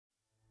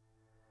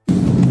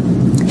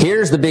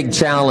the big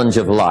challenge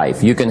of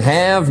life. You can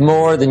have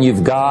more than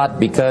you've got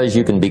because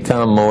you can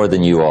become more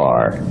than you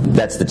are.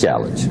 That's the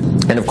challenge.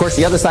 And of course,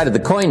 the other side of the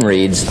coin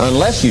reads,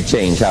 unless you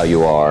change how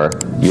you are,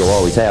 you'll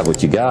always have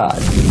what you got.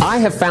 I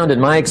have found in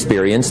my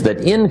experience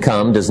that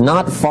income does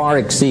not far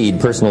exceed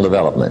personal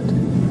development.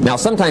 Now,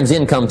 sometimes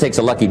income takes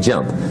a lucky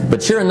jump,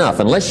 but sure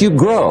enough, unless you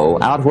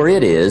grow out where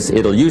it is,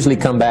 it'll usually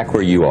come back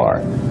where you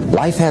are.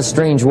 Life has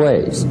strange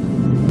ways.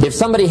 If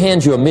somebody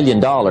hands you $1 million,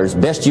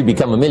 best you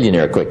become a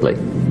millionaire quickly,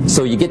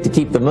 so you get to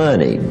keep the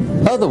money.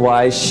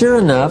 Otherwise, sure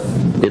enough,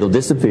 it'll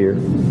disappear.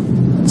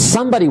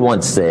 Somebody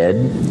once said,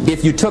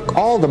 if you took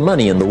all the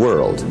money in the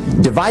world,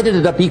 divided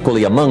it up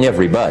equally among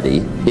everybody,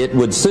 it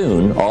would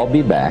soon all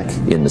be back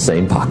in the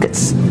same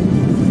pockets.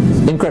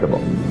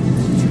 Incredible.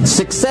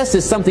 Success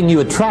is something you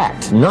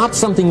attract, not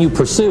something you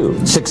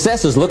pursue.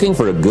 Success is looking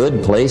for a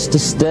good place to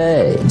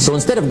stay. So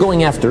instead of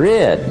going after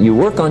it, you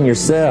work on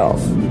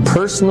yourself.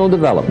 Personal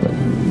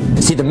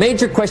development. See, the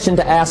major question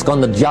to ask on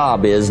the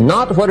job is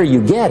not what are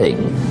you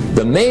getting.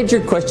 The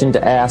major question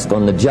to ask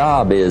on the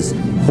job is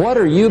what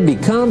are you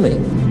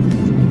becoming?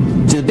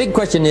 See, the big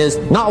question is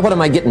not what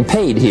am I getting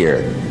paid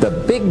here.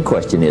 The big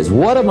question is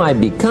what am I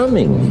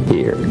becoming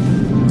here?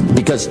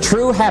 Because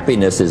true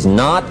happiness is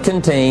not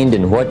contained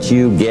in what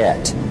you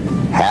get.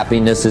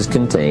 Happiness is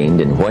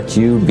contained in what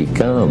you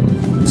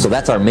become. So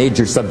that's our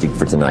major subject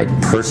for tonight,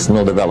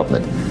 personal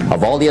development.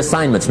 Of all the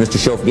assignments Mr.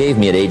 Schoaf gave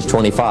me at age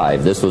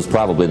 25, this was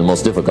probably the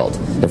most difficult.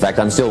 In fact,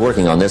 I'm still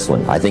working on this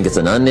one. I think it's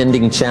an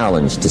unending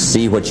challenge to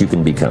see what you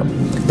can become.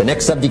 The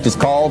next subject is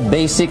called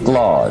Basic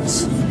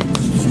Laws.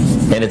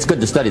 And it's good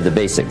to study the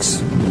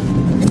basics.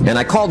 And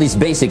I call these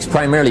basics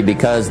primarily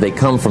because they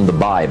come from the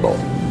Bible.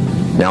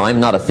 Now, I'm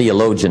not a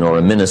theologian or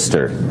a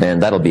minister,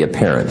 and that'll be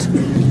apparent.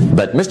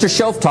 But Mr.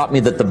 Schoaf taught me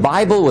that the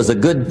Bible was a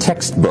good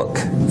textbook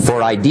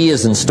for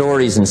ideas and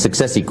stories and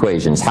success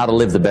equations, how to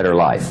live the better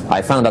life.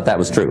 I found out that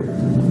was true.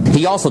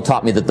 He also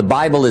taught me that the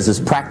Bible is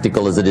as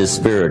practical as it is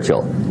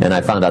spiritual, and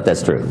I found out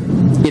that's true.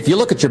 If you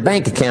look at your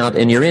bank account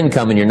and your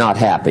income and you're not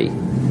happy,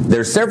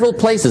 there's several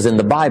places in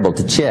the Bible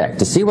to check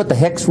to see what the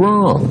heck's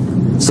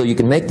wrong so you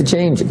can make the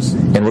changes.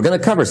 And we're going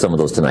to cover some of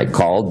those tonight,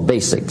 called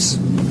basics.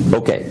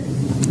 Okay.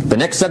 The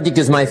next subject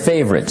is my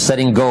favorite,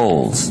 setting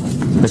goals.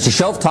 Mr.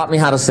 Schoaf taught me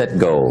how to set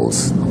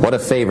goals. What a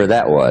favor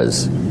that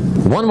was.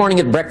 One morning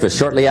at breakfast,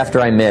 shortly after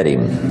I met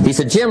him, he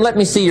said, Jim, let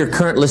me see your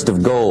current list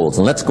of goals,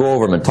 and let's go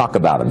over them and talk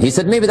about them. He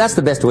said, maybe that's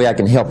the best way I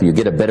can help you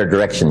get a better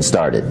direction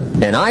started.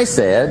 And I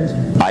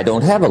said, I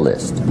don't have a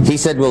list. He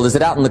said, well, is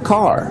it out in the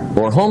car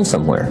or home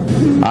somewhere?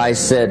 I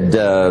said,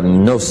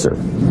 no, sir.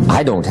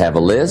 I don't have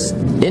a list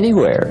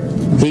anywhere.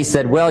 He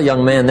said, well,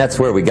 young man, that's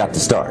where we got to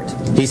start.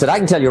 He said, I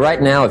can tell you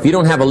right now, if you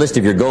don't have a list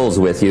of your goals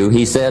with you,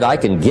 he said, I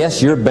can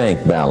guess your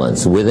bank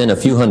balance within a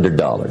few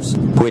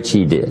 $100s, which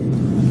he did.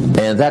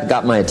 And that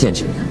got my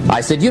attention.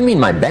 I said, you mean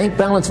my bank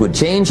balance would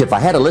change if I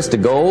had a list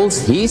of goals?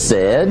 He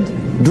said,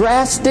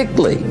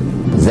 drastically.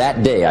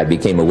 That day I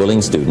became a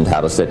willing student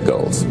how to set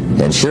goals.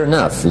 And sure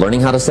enough,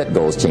 learning how to set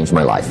goals changed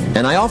my life.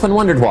 And I often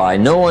wondered why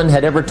no one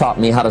had ever taught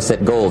me how to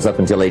set goals up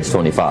until age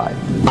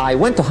 25. I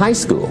went to high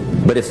school,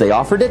 but if they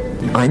offered it,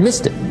 I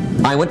missed it.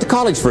 I went to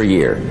college for a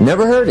year,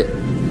 never heard it.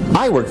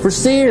 I worked for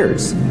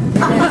Sears.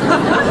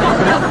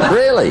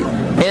 Really?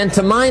 And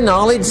to my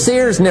knowledge,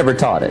 Sears never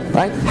taught it,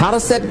 right? How to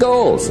set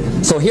goals.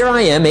 So here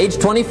I am, age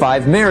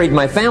 25, married,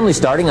 my family's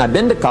starting, I've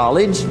been to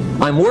college,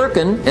 I'm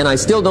working, and I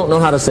still don't know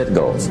how to set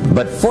goals.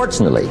 But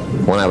fortunately,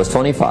 when I was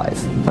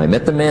 25, I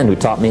met the man who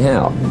taught me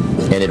how.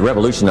 And it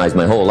revolutionized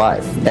my whole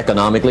life.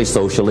 Economically,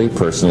 socially,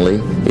 personally,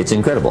 it's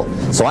incredible.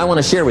 So I want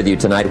to share with you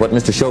tonight what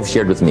Mr. Schoaf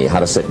shared with me, how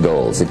to set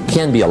goals. It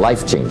can be a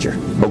life changer.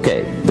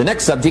 Okay, the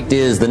next subject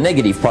is the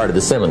negative part of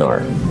the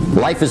seminar.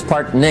 Life is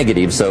part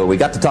negative, so we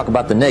got to talk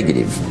about the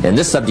negative. And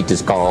this subject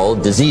is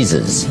called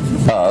diseases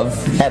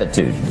of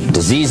attitude.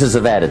 Diseases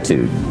of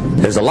attitude.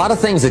 There's a lot of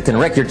things that can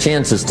wreck your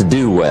chances to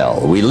do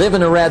well. We live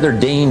in a rather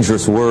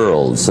dangerous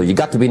world, so you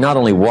got to be not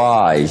only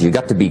wise, you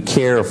got to be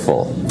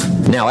careful.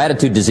 Now,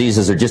 attitude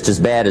diseases are just as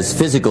bad as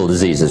physical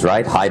diseases,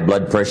 right? High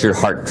blood pressure,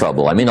 heart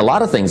trouble. I mean, a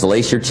lot of things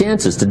lace your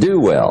chances to do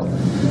well.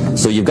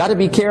 So you've got to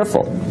be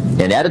careful.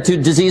 And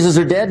attitude diseases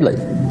are deadly.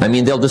 I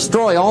mean, they'll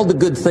destroy all the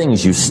good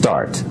things you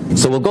start.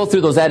 So we'll go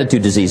through those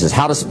attitude diseases,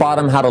 how to spot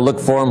them, how to look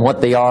for them,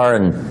 what they are,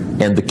 and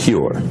the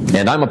cure.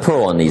 And I'm a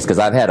pro on these because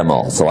I've had them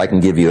all, so I can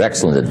give you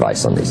excellent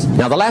advice on these.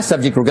 Now, the last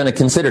subject we're going to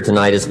consider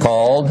tonight is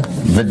called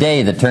the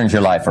day that turns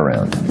your life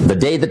around. The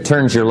day that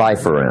turns your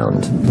life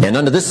around. And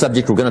under this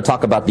subject, we're going to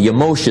talk about the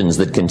emotions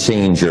that can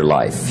change your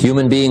life.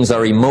 Human beings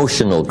are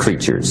emotional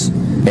creatures,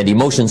 and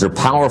emotions are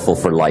powerful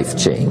for life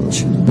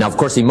change. Now, of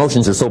course,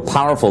 emotions are so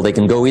powerful they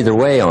can go either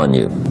way on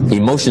you.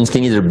 Emotions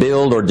can either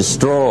build or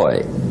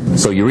destroy.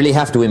 So you really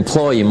have to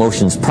employ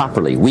emotions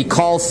properly. We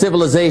call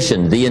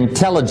civilization the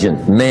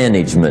intelligent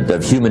management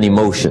of human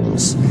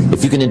emotions.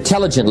 If you can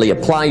intelligently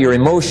apply your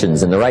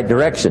emotions in the right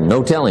direction,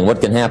 no telling what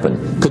can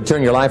happen. Could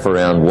turn your life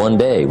around one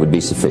day would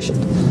be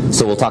sufficient.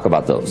 So we'll talk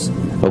about those.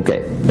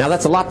 Okay. Now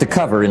that's a lot to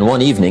cover in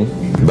one evening,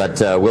 but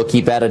we'll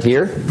keep at it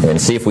here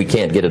and see if we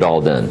can't get it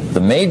all done.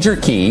 The major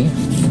key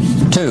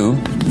 2,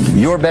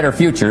 your better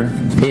future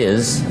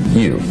is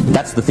you.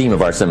 That's the theme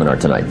of our seminar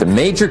tonight. The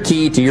major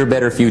key to your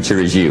better future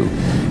is you.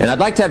 And I'd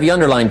like to have you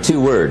underline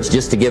 2 words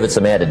just to give it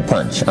some added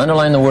punch.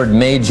 Underline the word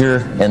major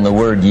and the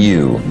word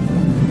you,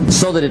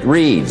 so that it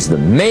reads, the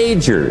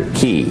major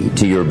key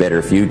to your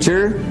better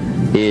future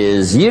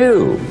is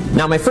you.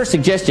 Now, my first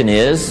suggestion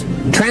is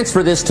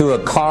transfer this to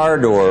a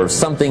card or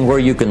something where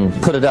you can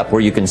put it up,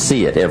 where you can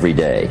see it every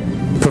day.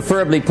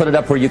 Preferably put it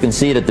up where you can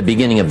see it at the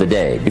beginning of the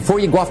day, before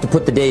you go off to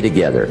put the day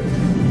together.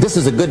 This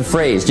is a good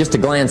phrase just to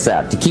glance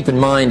at, to keep in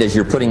mind as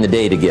you're putting the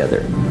day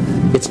together.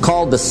 It's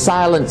called the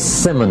silent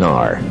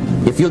seminar.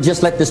 If you'll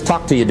just let this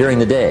talk to you during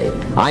the day,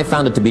 I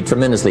found it to be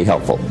tremendously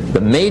helpful.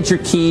 The major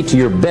key to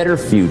your better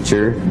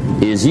future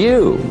is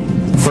you.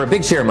 For a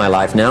big share of my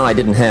life now, I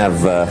didn't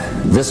have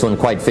this one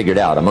quite figured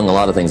out. Among a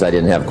lot of things I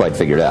didn't have quite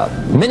figured out.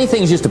 Many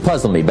things used to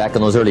puzzle me back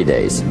in those early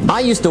days.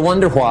 I used to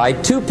wonder why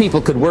 2 people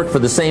could work for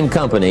the same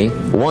company,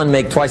 one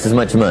make twice as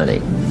much money.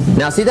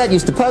 Now see, that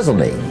used to puzzle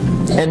me.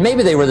 And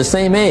maybe they were the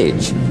same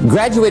age,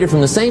 graduated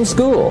from the same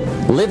school,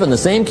 live in the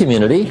same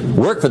community,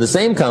 work for the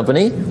same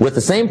company, with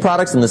the same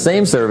products and the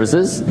same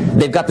services.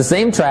 They've got the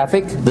same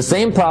traffic, the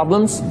same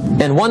problems,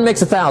 and one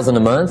makes $1,000 a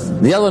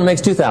month, the other one makes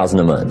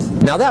 $2,000 a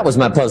month. Now that was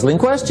my puzzling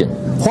question.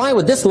 Why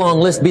would this long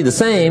list be the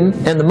same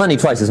and the money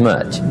twice as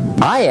much?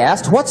 I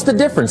asked, what's the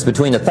difference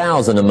between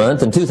 $1,000 a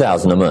month and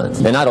 $2,000 a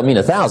month? And I don't mean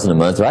 $1,000 a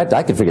month, right?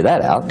 I could figure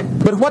that out.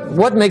 But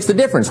what makes the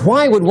difference?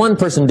 Why would one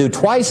person do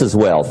twice as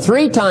well,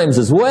 3 times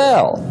as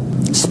well?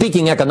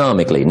 Speaking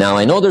economically, now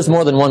I know there's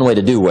more than one way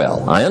to do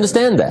well. I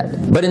understand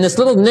that. But in this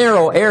little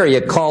narrow area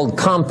called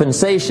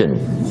compensation,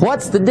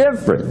 what's the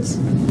difference?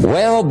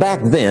 Well,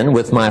 back then,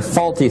 with my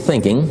faulty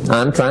thinking,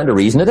 I'm trying to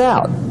reason it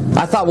out.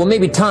 I thought, well,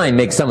 maybe time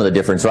makes some of the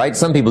difference, right?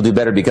 Some people do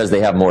better because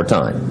they have more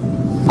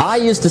time. I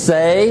used to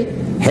say,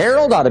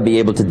 Harold ought to be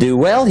able to do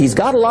well. He's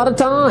got a lot of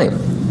time.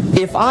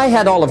 If I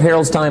had all of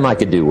Harold's time, I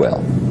could do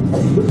well.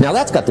 Now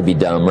that's got to be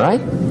dumb,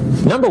 right?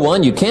 Number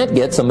one, you can't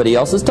get somebody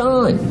else's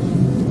time.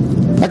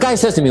 A guy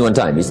says to me one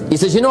time, he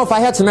says, you know, if I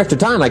had some extra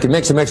time, I could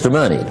make some extra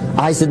money.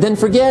 I said, then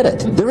forget it.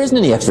 There isn't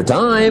any extra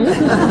time.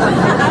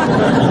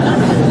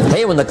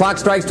 Hey, when the clock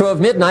strikes 12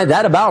 midnight,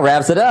 that about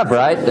wraps it up,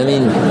 right? I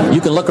mean,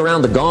 you can look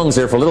around the gongs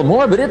there for a little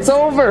more, but it's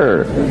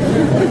over.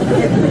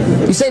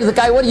 You say to the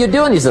guy, what are you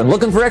doing? He says, I'm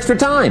looking for extra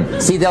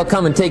time. See, they'll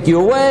come and take you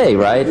away,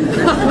 right?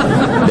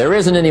 There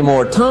isn't any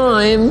more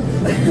time.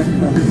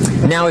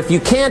 Now, if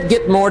you can't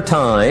get more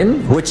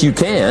time, which you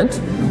can't,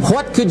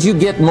 what could you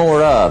get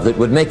more of that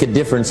would make a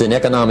difference in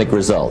economic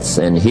results?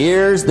 And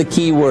here's the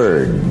key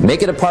word.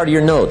 Make it a part of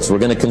your notes. We're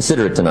going to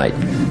consider it tonight.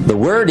 The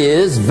word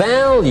is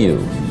value.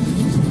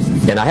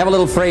 And I have a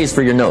little phrase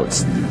for your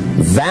notes.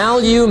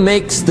 Value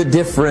makes the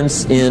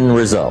difference in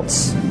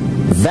results.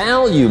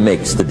 Value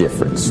makes the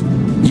difference.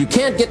 You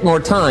can't get more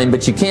time,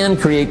 but you can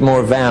create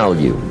more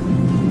value.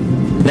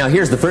 Now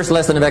here's the first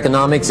lesson of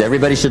economics.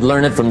 Everybody should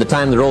learn it from the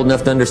time they're old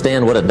enough to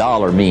understand what a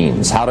dollar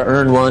means, how to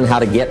earn one, how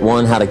to get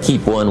one, how to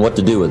keep one, what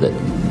to do with it.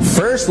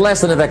 First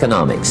lesson of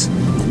economics.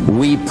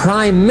 We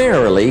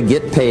primarily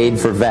get paid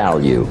for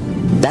value.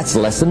 That's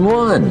lesson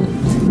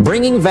 1.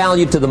 Bringing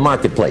value to the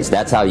marketplace,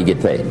 that's how you get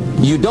paid.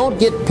 You don't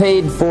get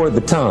paid for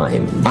the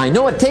time. I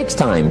know it takes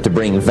time to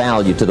bring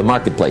value to the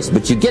marketplace,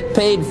 but you get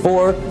paid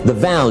for the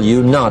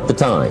value, not the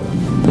time.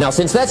 Now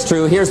since that's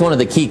true, here's one of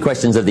the key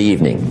questions of the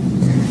evening.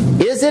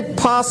 Is it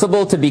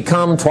possible to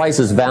become twice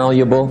as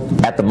valuable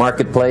at the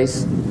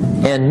marketplace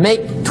and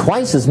make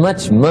twice as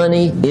much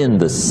money in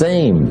the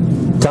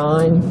same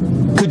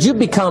time? Could you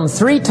become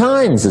 3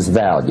 times as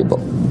valuable,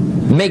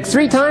 make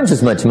 3 times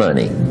as much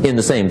money in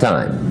the same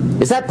time?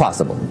 Is that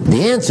possible?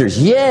 The answer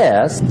is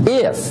yes,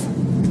 if.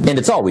 And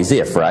it's always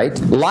if, right?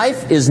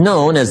 Life is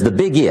known as the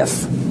big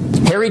if.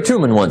 Harry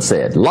Truman once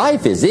said,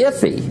 life is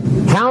iffy.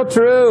 How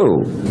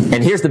true.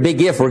 And here's the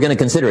big if. We're going to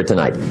consider it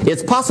tonight.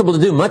 It's possible to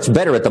do much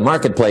better at the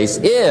marketplace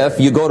if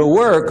you go to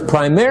work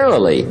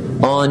primarily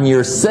on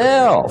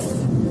yourself.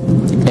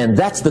 And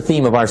that's the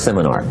theme of our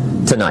seminar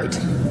tonight.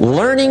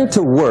 Learning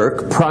to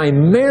work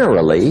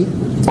primarily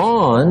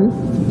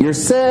on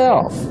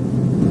yourself.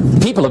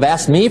 People have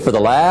asked me for the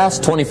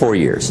last 24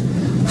 years,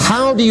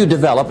 how do you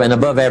develop an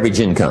above-average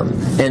income?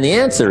 And the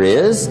answer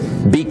is,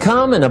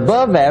 become an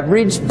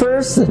above-average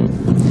person.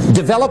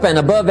 Develop an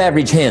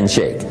above-average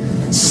handshake.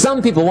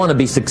 Some people want to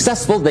be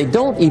successful. They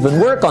don't even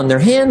work on their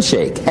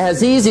handshake.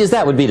 As easy as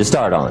that would be to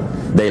start on.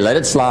 They let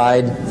it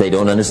slide. They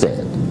don't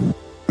understand.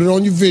 Put it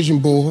on your vision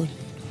board.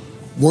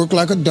 Work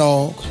like a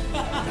dog.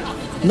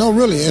 No,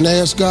 really, and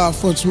ask God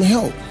for some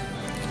help.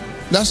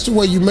 That's the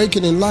way you make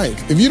it in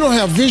life. If you don't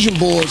have vision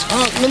boards,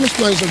 let me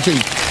explain something to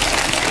you.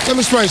 Let me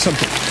explain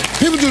something.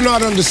 People do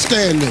not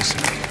understand this.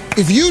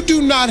 If you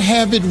do not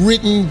have it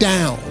written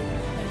down,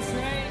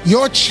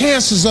 your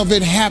chances of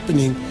it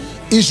happening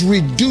is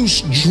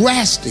reduced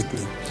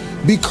drastically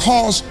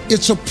because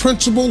it's a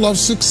principle of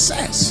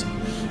success.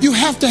 You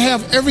have to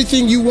have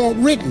everything you want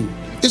written.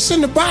 It's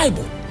in the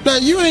Bible. Now,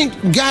 you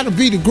ain't got to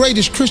be the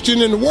greatest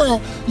Christian in the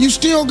world. You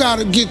still got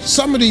to get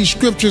some of these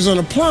scriptures and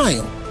apply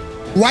them.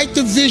 Write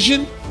the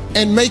vision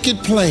and make it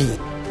plain.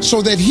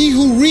 so that he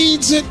who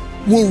reads it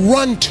will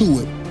run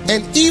to it.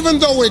 And even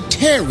though it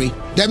tarry,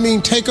 that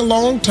means take a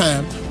long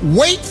time,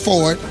 wait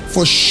for it,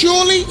 for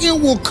surely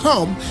it will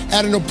come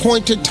at an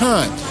appointed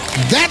time.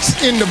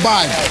 That's in the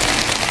Bible.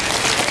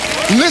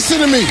 Listen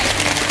to me.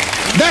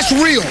 That's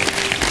real.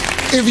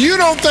 If you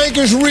don't think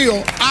it's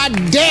real, I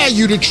dare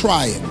you to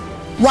try it.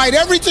 Write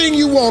everything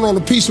you want on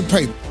a piece of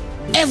paper.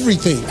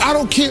 Everything. I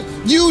don't care.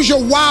 Use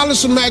your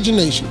wildest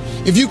imagination.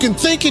 If you can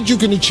think it, you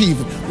can achieve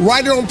it.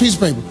 Write it on a piece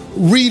of paper.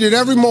 Read it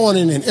every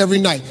morning and every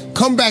night.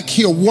 Come back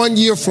here 1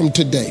 year from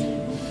today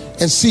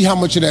and see how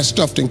much of that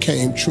stuff then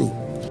came true.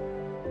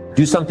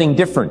 Do something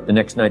different the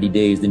next 90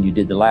 days than you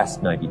did the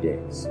last 90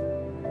 days,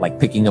 like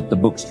picking up the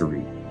books to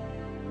read.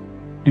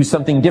 Do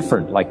something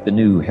different, like the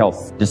new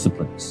health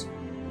disciplines,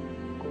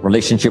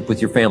 relationship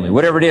with your family,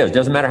 whatever it is,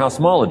 doesn't matter how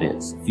small it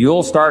is. If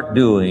you'll start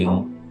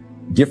doing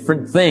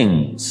different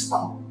things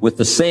with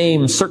the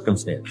same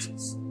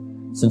circumstances,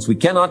 since we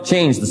cannot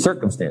change the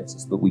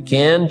circumstances, but we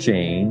can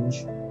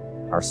change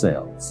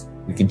ourselves.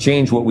 We can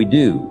change what we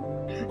do.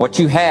 What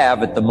you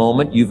have at the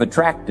moment, you've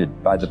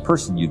attracted by the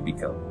person you've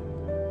become.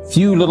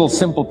 Few little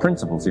simple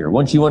principles here.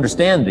 Once you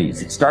understand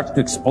these, it starts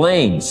to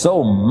explain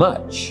so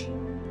much.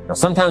 Now,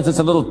 sometimes it's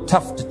a little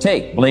tough to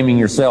take, blaming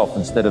yourself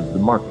instead of the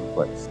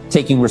marketplace,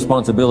 taking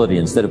responsibility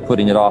instead of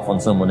putting it off on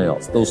someone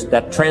else.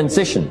 That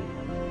transition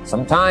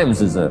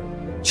sometimes is a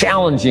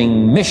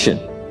challenging mission.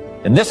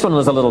 And this one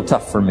was a little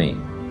tough for me.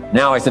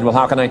 Now I said, well,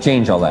 how can I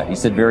change all that? He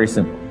said, very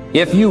simple.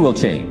 If you will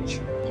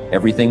change,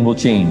 everything will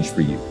change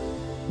for you.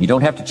 You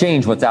don't have to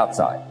change what's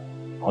outside.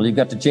 All you've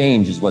got to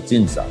change is what's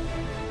inside.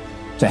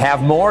 To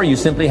have more, you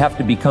simply have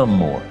to become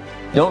more.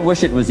 Don't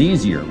wish it was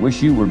easier.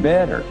 Wish you were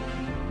better.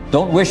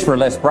 Don't wish for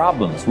less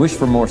problems. Wish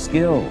for more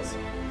skills.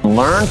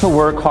 Learn to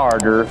work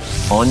harder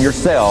on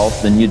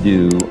yourself than you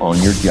do on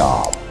your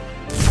job.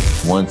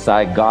 Once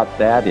I got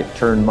that, it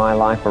turned my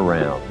life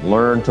around.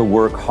 Learn to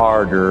work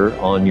harder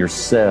on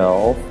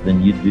yourself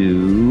than you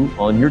do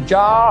on your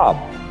job.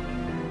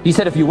 He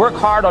said, if you work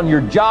hard on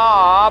your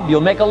job,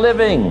 you'll make a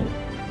living.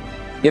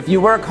 If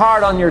you work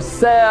hard on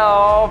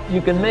yourself,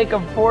 you can make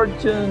a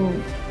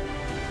fortune.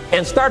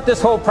 And start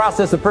this whole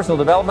process of personal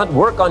development.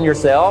 Work on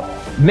yourself.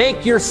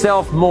 Make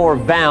yourself more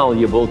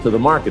valuable to the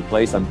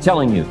marketplace. I'm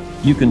telling you,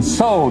 you can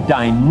so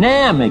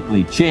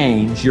dynamically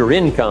change your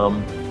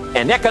income.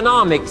 And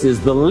economics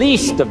is the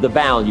least of the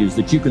values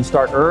that you can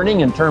start earning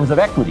in terms of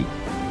equity.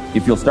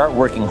 If you'll start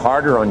working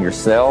harder on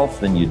yourself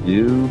than you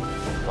do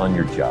on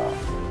your job.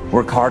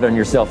 Work hard on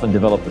yourself and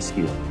develop the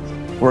skills.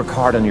 Work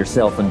hard on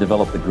yourself and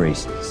develop the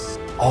graces.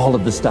 All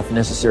of the stuff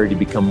necessary to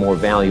become more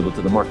valuable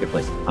to the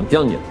marketplace. I'm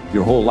telling you,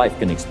 your whole life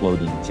can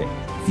explode into change.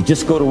 If you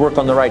just go to work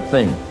on the right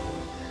thing,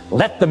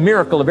 let the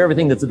miracle of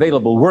everything that's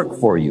available work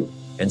for you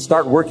and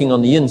start working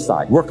on the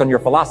inside. Work on your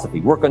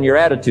philosophy. Work on your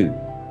attitude.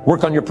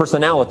 Work on your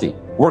personality.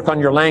 Work on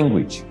your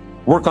language.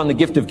 Work on the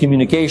gift of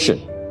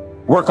communication.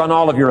 Work on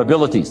all of your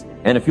abilities.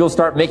 And if you'll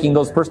start making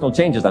those personal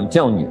changes, I'm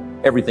telling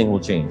you, everything will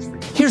change for you.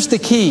 Here's the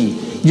key.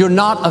 You're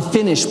not a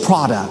finished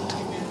product.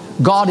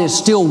 God is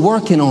still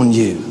working on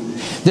you.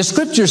 The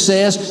scripture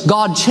says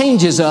God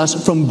changes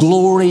us from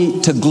glory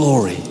to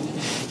glory.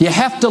 You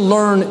have to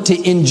learn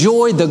to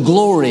enjoy the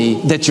glory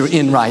that you're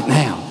in right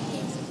now.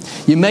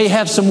 You may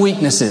have some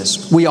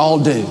weaknesses. We all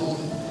do.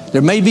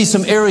 There may be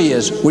some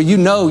areas where you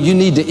know you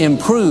need to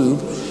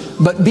improve,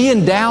 but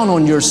being down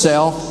on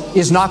yourself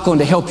is not going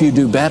to help you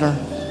do better.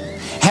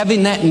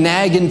 Having that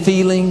nagging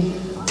feeling,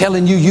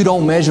 telling you you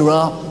don't measure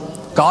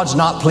up, God's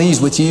not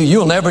pleased with you,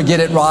 you'll never get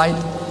it right,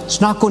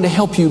 it's not going to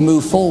help you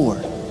move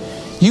forward.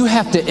 You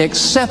have to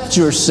accept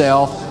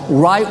yourself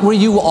right where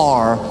you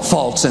are,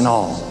 faults and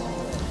all.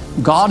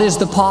 God is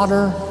the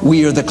potter,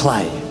 we are the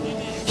clay.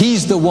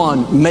 He's the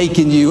one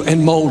making you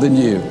and molding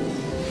you.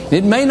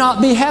 It may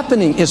not be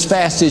happening as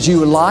fast as you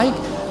would like,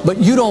 but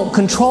you don't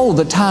control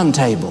the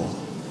timetable.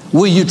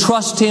 Will you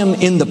trust Him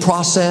in the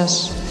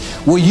process?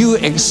 Will you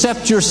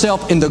accept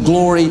yourself in the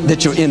glory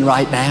that you're in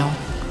right now?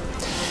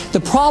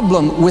 The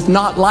problem with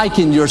not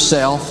liking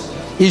yourself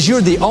is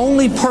you're the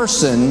only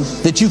person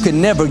that you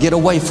can never get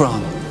away from.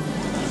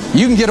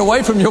 You can get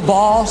away from your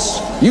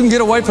boss, you can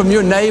get away from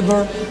your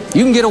neighbor,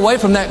 you can get away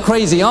from that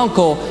crazy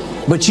uncle,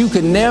 but you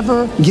can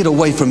never get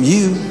away from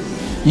you.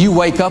 You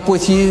wake up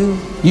with you,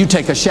 you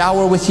take a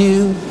shower with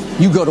you,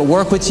 you go to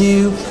work with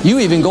you, you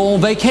even go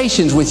on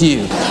vacations with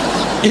you.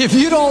 If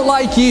you don't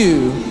like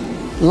you,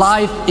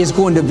 life is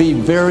going to be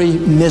very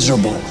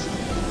miserable.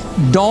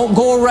 Don't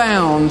go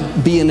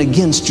around being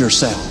against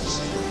yourself.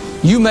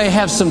 You may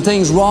have some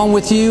things wrong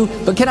with you,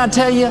 but can I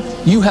tell you,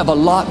 you have a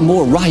lot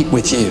more right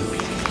with you.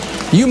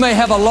 You may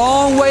have a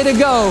long way to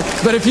go,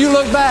 but if you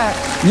look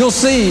back, you'll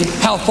see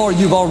how far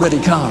you've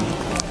already come.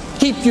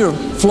 Keep your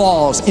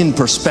flaws in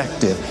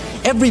perspective.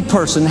 Every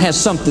person has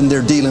something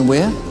they're dealing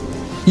with.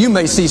 You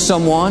may see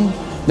someone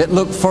that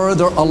look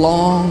further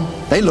along.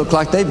 They look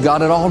like they've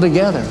got it all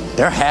together.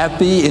 They're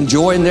happy,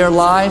 enjoying their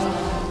life,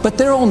 but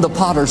they're on the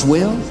potter's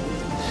wheel.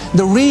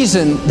 The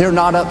reason they're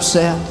not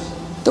upset,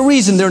 the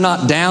reason they're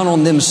not down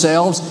on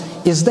themselves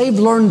is they've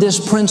learned this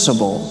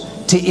principle: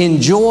 to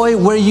enjoy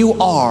where you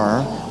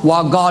are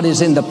while God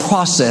is in the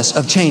process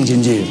of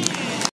changing you.